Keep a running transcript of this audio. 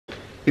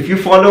If you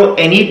follow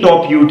any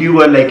top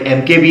YouTuber like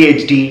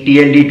MKBHD,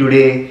 TLD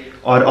Today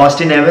or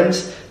Austin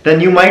Evans, then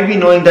you might be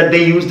knowing that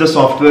they use the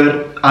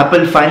software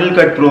Apple Final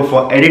Cut Pro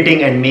for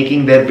editing and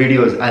making their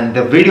videos, and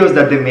the videos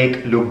that they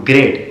make look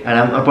great, and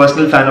I'm a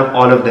personal fan of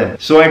all of them.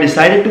 So I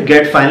decided to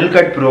get Final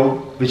Cut Pro,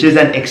 which is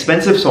an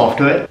expensive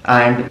software,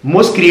 and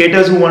most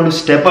creators who want to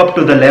step up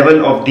to the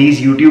level of these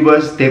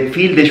YouTubers, they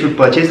feel they should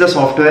purchase the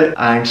software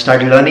and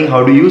start learning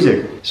how to use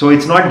it. So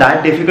it's not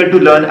that difficult to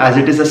learn, as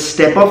it is a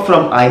step up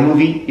from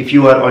iMovie if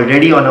you are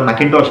already on a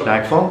Macintosh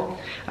platform.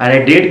 And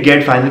I did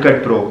get Final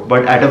Cut Pro,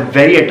 but at a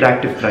very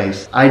attractive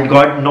price. I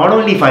got not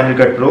only Final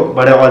Cut Pro,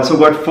 but I also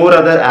got 4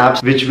 other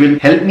apps which will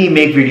help me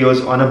make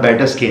videos on a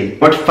better scale.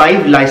 Got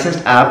 5 licensed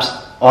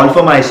apps all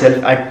for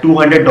myself at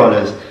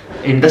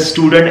 $200 in the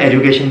student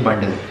education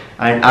bundle.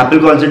 And Apple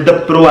calls it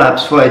the Pro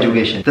apps for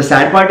education. The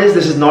sad part is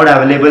this is not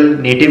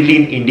available natively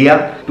in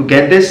India. To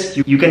get this,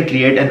 you can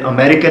create an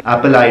American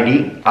Apple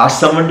ID, ask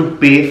someone to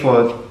pay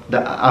for the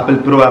Apple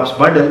Pro apps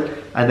bundle,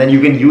 and then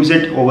you can use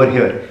it over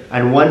here.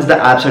 And once the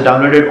apps are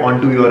downloaded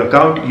onto your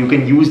account, you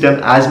can use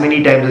them as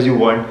many times as you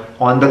want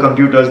on the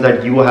computers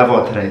that you have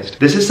authorized.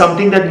 This is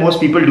something that most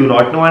people do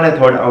not know, and I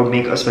thought I would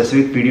make a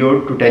specific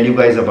video to tell you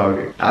guys about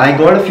it. I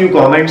got a few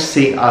comments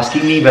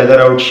asking me whether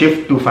I would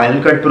shift to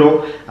Final Cut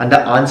Pro, and the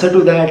answer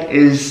to that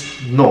is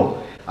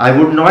no. I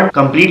would not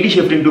completely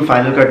shift into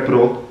Final Cut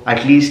Pro,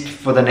 at least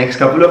for the next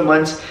couple of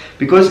months,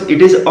 because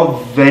it is a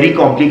very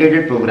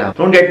complicated program.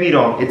 Don't get me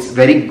wrong, it's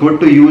very good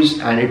to use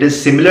and it is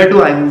similar to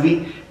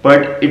iMovie,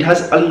 but it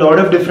has a lot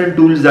of different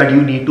tools that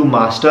you need to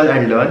master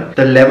and learn.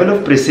 The level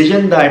of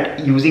precision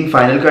that using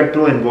Final Cut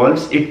Pro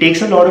involves, it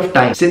takes a lot of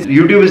time. Since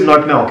YouTube is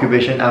not my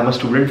occupation, I'm a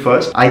student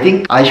first, I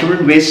think I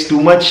shouldn't waste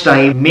too much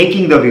time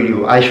making the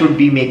video. I should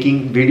be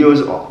making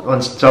videos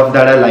on stuff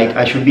that I like.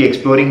 I should be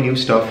exploring new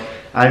stuff.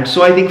 And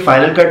so I think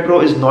Final Cut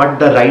Pro is not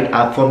the right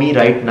app for me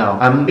right now.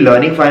 I'm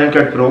learning Final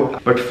Cut Pro,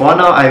 but for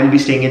now I will be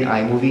staying in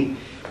iMovie.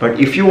 But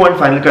if you want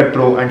Final Cut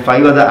Pro and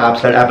 5 other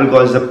apps that Apple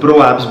calls the Pro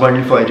apps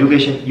bundle for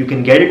education, you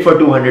can get it for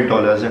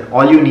 $200, and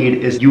all you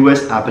need is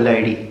US Apple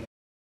ID.